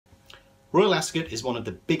Royal Ascot is one of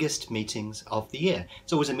the biggest meetings of the year.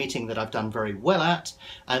 It's always a meeting that I've done very well at,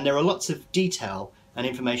 and there are lots of detail and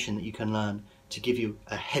information that you can learn to give you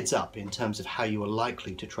a heads up in terms of how you are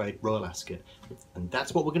likely to trade Royal Ascot. And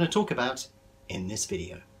that's what we're going to talk about in this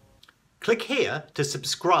video. Click here to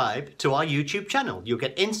subscribe to our YouTube channel. You'll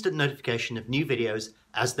get instant notification of new videos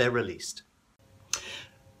as they're released.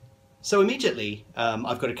 So immediately,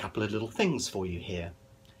 I've got a couple of little things for you here.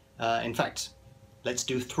 In fact, let's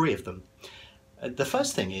do three of them. The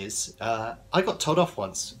first thing is, I got told off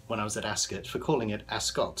once when I was at Ascot for calling it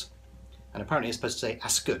Ascot. And apparently it's supposed to say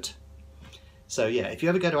Ascot. So yeah, if you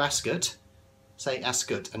ever go to Ascot, say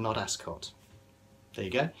Ascot and not Ascot. There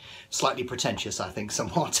you go. Slightly pretentious, I think,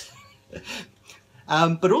 somewhat.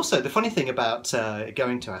 But also, the funny thing about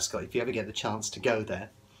going to Ascot, if you ever get the chance to go there,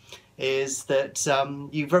 is that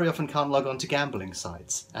you very often can't log on to gambling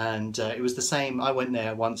sites. And it was the same. I went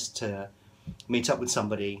there once to meet up with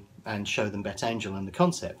somebody and show them BetAngel and the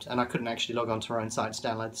concept, and I couldn't actually log on to our own site to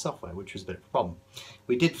download the software, which was a bit of a problem.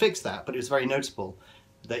 We did fix that, but it was very noticeable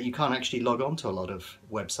that you can't actually log on to a lot of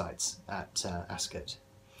websites at Ascot.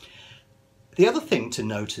 The other thing to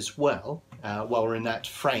note as well, while we're in that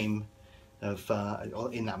frame of,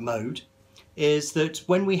 or in that mode, is that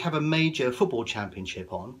when we have a major football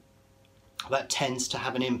championship on, that tends to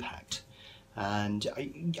have an impact. And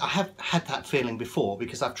I have had that feeling before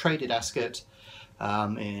because I've traded Ascot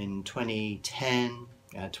in 2010,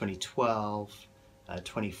 2012,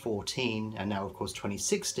 2014, and now of course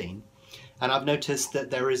 2016. And I've noticed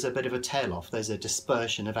that there is a bit of a tail off. There's a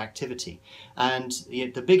dispersion of activity. And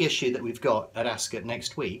the big issue that we've got at Ascot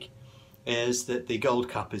next week is that the Gold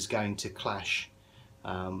Cup is going to clash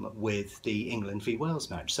with the England v Wales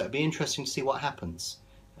match. So it'll be interesting to see what happens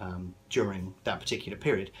during that particular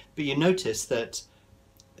period. But you notice that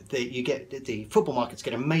the football markets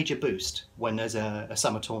get a major boost when there's a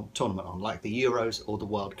summer tournament on, like the Euros or the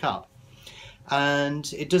World Cup.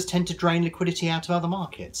 And it does tend to drain liquidity out of other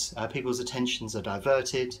markets. People's attentions are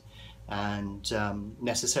diverted, and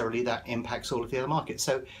necessarily that impacts all of the other markets.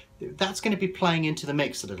 So that's going to be playing into the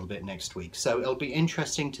mix a little bit next week. So it'll be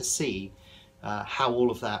interesting to see how all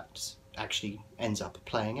of that actually ends up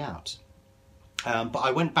playing out. But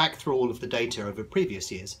I went back through all of the data over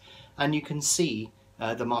previous years, and you can see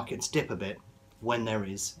the markets dip a bit when there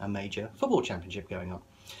is a major football championship going on.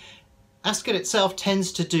 Ascot itself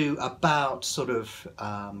tends to do about sort of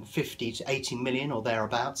 50 to 80 million or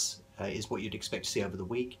thereabouts is what you'd expect to see over the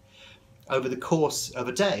week. Over the course of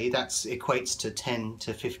a day, that equates to 10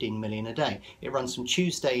 to 15 million a day. It runs from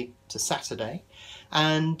Tuesday to Saturday,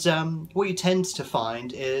 and what you tend to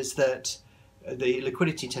find is that the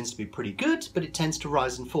liquidity tends to be pretty good, but it tends to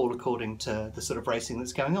rise and fall according to the sort of racing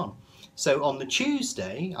that's going on. So on the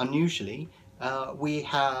Tuesday, unusually, we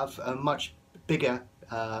have a much bigger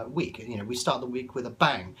week. You know, we start the week with a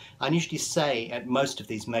bang. I usually say at most of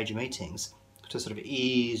these major meetings to sort of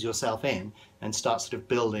ease yourself in and start sort of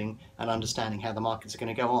building and understanding how the markets are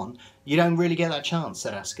going to go on. You don't really get that chance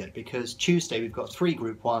at Ascot because Tuesday we've got 3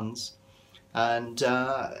 Group 1s, and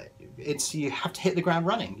you have to hit the ground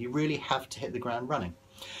running. You really have to hit the ground running.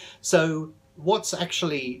 So what's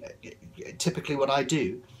actually typically what I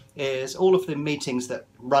do is all of the meetings that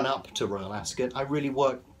run up to Royal Ascot, I really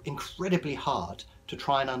work incredibly hard to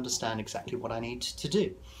try and understand exactly what I need to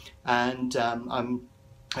do. And I'm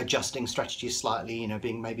adjusting strategies slightly, you know,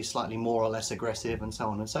 being maybe slightly more or less aggressive and so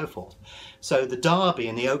on and so forth. So the Derby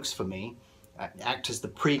and the Oaks for me act as the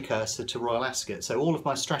precursor to Royal Ascot. So all of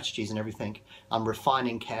my strategies and everything I'm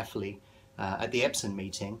refining carefully at the Epsom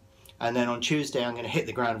meeting, and then on Tuesday I'm going to hit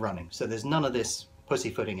the ground running. So there's none of this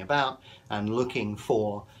pussyfooting about and looking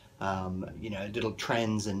for you know, little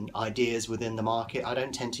trends and ideas within the market. I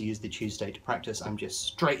don't tend to use the Tuesday to practice. I'm just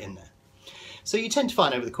straight in there. So you tend to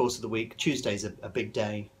find over the course of the week, Tuesday's a big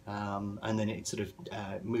day, and then it sort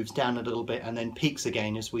of moves down a little bit and then peaks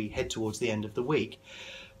again as we head towards the end of the week.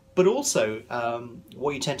 But also,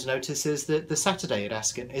 what you tend to notice is that the Saturday at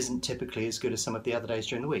Ascot isn't typically as good as some of the other days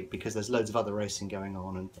during the week because there's loads of other racing going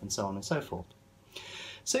on and so on and so forth.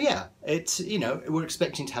 So yeah, it's, you know, we're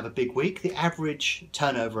expecting to have a big week. The average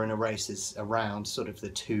turnover in a race is around sort of the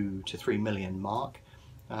 2 to 3 million mark.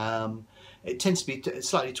 It tends to be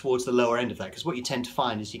slightly towards the lower end of that because what you tend to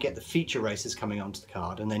find is you get the feature races coming onto the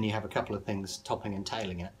card, and then you have a couple of things topping and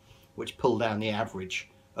tailing it, which pull down the average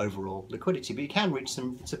overall liquidity. But you can reach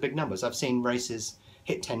some big numbers. I've seen races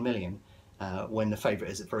hit 10 million when the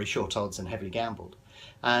favourite is at very short odds and heavily gambled,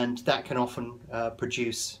 and that can often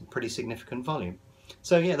produce pretty significant volume.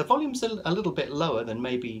 So yeah, the volume's a little bit lower than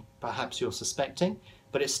maybe perhaps you're suspecting,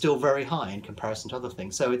 but it's still very high in comparison to other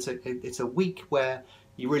things. So it's a week where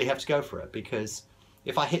you really have to go for it, because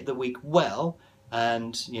if I hit the week well,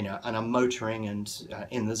 and and I'm motoring and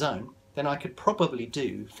in the zone, then I could probably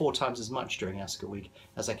do 4 times as much during Ascot week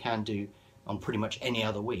as I can do on pretty much any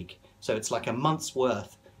other week. So it's like a month's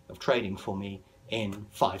worth of trading for me in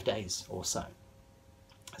 5 days or so.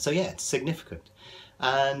 So yeah, it's significant.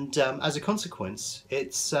 And as a consequence,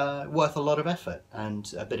 it's worth a lot of effort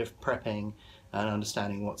and a bit of prepping and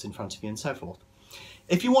understanding what's in front of you and so forth.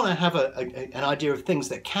 If you want to have an idea of things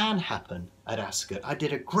that can happen at Ascot, I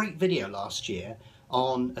did a great video last year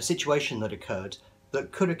on a situation that occurred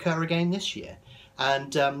that could occur again this year.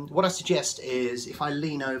 And what I suggest is, if I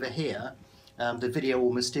lean over here, the video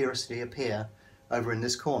will mysteriously appear over in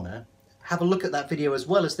this corner. Have a look at that video as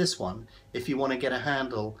well as this one if you want to get a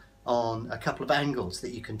handle on a couple of angles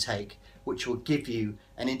that you can take, which will give you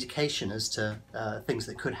an indication as to things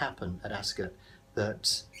that could happen at Ascot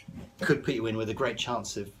that could put you in with a great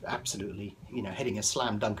chance of absolutely, hitting a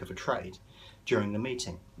slam dunk of a trade during the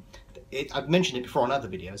meeting. I've mentioned it before on other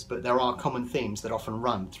videos, but there are common themes that often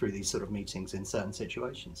run through these sort of meetings in certain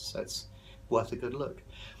situations, so it's worth a good look.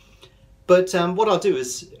 But what I'll do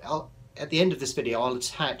is, at the end of this video, I'll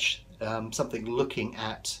attach something looking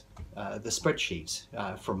at the spreadsheet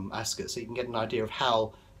from Ascot, so you can get an idea of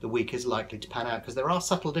how the week is likely to pan out, because there are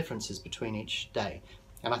subtle differences between each day.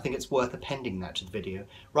 And I think it's worth appending that to the video.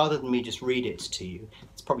 Rather than me just read it to you,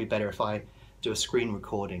 it's probably better if I do a screen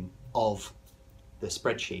recording of the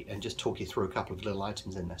spreadsheet and just talk you through a couple of little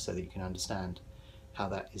items in there so that you can understand how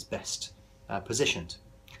that is best positioned.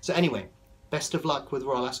 So anyway, best of luck with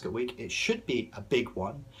Royal Ascot Week. It should be a big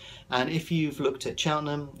one. And if you've looked at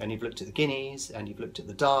Cheltenham and you've looked at the Guineas and you've looked at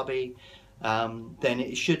the Derby, then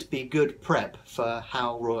it should be good prep for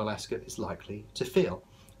how Royal Ascot is likely to feel.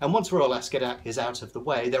 And once Royal Ascot is out of the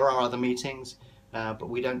way, there are other meetings, but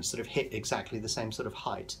we don't sort of hit exactly the same sort of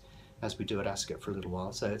height as we do at Ascot for a little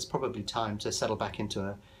while. So it's probably time to settle back into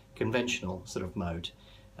a conventional sort of mode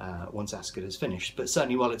once Ascot is finished. But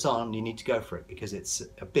certainly while it's on, you need to go for it, because it's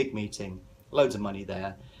a big meeting, loads of money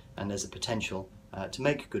there, and there's a potential to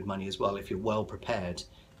make good money as well if you're well prepared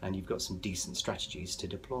and you've got some decent strategies to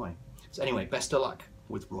deploy. So anyway, best of luck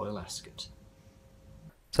with Royal Ascot.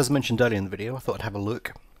 So as I mentioned earlier in the video, I thought I'd have a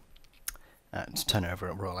look at turnover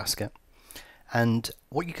at Royal Ascot. And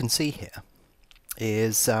what you can see here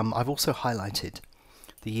is I've also highlighted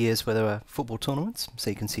the years where there were football tournaments. So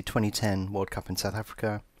you can see 2010 World Cup in South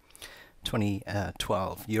Africa,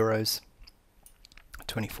 2012 Euros,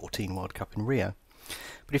 2014 World Cup in Rio.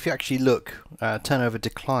 But if you actually look, turnover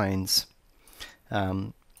declines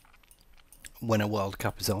when a World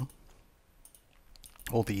Cup is on,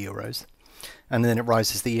 or the Euros, and then it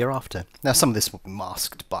rises the year after. Now some of this will be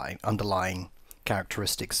masked by underlying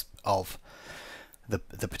characteristics of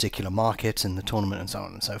the particular market and the tournament and so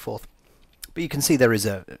on and so forth. But you can see there is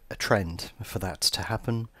a trend for that to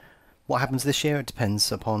happen. What happens this year, it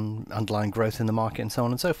depends upon underlying growth in the market and so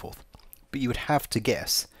on and so forth. But you would have to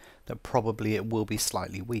guess that probably it will be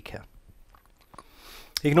slightly weaker.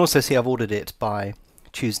 You can also see I've ordered it by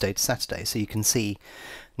Tuesday to Saturday, so you can see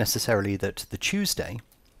necessarily that the Tuesday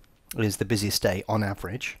is the busiest day on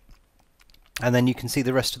average, and then you can see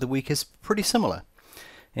the rest of the week is pretty similar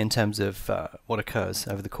in terms of what occurs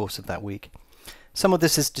over the course of that week. Some of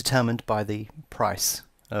this is determined by the price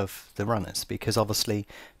of the runners, because obviously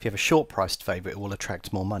if you have a short priced favourite, it will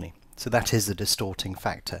attract more money. So that is a distorting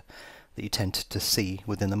factor that you tend to see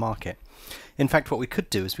within the market. In fact, what we could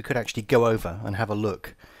do is we could actually go over and have a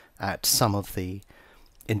look at some of the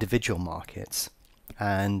individual markets,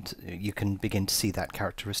 and you can begin to see that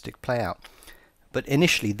characteristic play out. But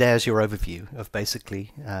initially, there's your overview of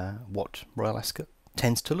basically what Royal Ascot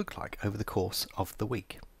tends to look like over the course of the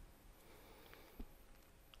week.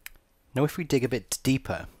 Now if we dig a bit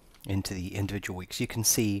deeper into the individual weeks, you can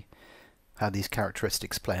see how these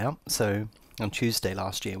characteristics play out. So on Tuesday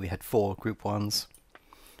last year we had 4 Group 1s,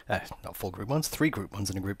 not 4 Group 1s, 3 Group 1s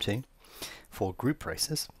and a Group 2, 4 group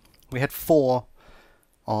races. We had 4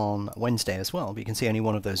 on Wednesday as well, but you can see only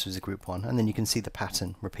one of those was a Group 1, and then you can see the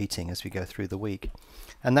pattern repeating as we go through the week.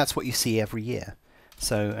 And that's what you see every year.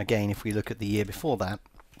 So again, if we look at the year before that,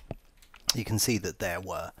 you can see that there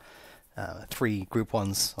were 3 Group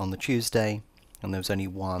 1s on the Tuesday, and there was only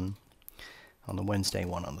 1 on the Wednesday,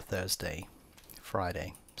 1 on the Thursday,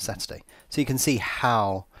 Friday, Saturday. So you can see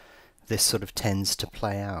how this sort of tends to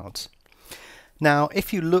play out. Now,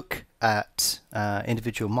 if you look at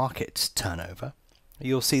individual market turnover,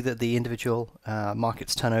 you'll see that the individual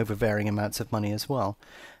markets turn over varying amounts of money as well.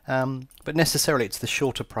 But necessarily it's the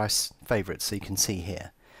shorter price favourites. So you can see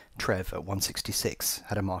here, Trev at 166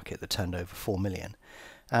 had a market that turned over 4 million.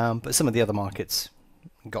 But some of the other markets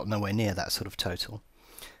got nowhere near that sort of total.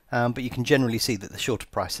 but you can generally see that the shorter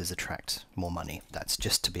prices attract more money. That's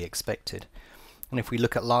just to be expected. And if we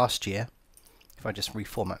look at last year, if I just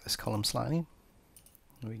reformat this column slightly,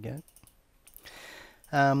 there we go,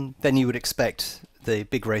 then you would expect the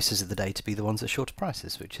big races of the day to be the ones at shorter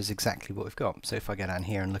prices, which is exactly what we've got. So if I go down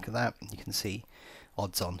here and look at that, you can see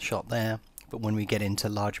odds on shot there. But when we get into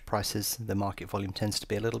larger prices, the market volume tends to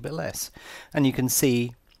be a little bit less. And you can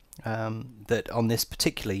see that on this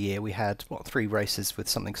particular year we had, what, 3 races with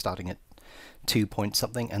something starting at 2 point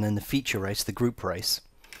something, and then the feature race, the group race,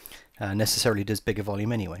 necessarily does bigger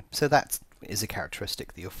volume anyway. So that is a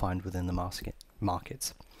characteristic that you'll find within the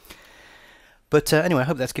markets. But anyway, I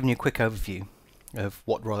hope that's given you a quick overview of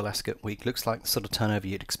what Royal Ascot week looks like, the sort of turnover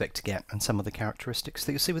you'd expect to get, and some of the characteristics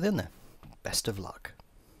that you'll see within there. Best of luck.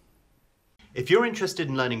 If you're interested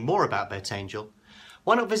in learning more about BetAngel,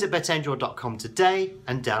 why not visit betangel.com today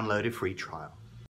and download a free trial.